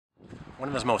One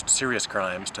of his most serious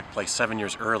crimes took place 7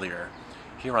 years earlier,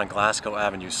 here on Glasgow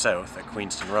Avenue South at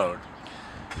Queenston Road.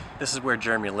 This is where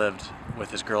Jeremy lived with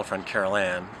his girlfriend Carol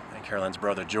Ann and Carol Ann's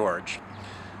brother George.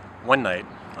 One night,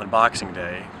 on Boxing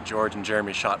Day, George and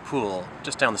Jeremy shot pool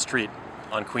just down the street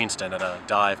on Queenston at a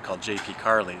dive called J.P.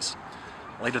 Carley's.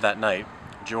 Later that night,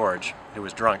 George, who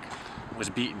was drunk, was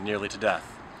beaten nearly to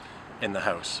death in the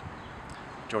house.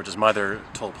 George's mother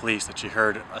told police that she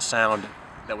heard a sound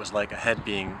that was like a head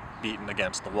being beaten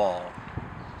against the wall.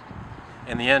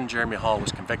 In the end, Jeremy Hall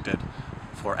was convicted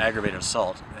for aggravated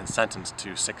assault and sentenced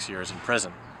to 6 years in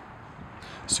prison.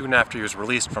 Soon after he was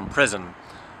released from prison,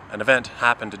 an event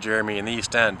happened to Jeremy in the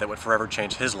East End that would forever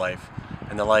change his life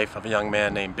and the life of a young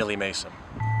man named Billy Mason.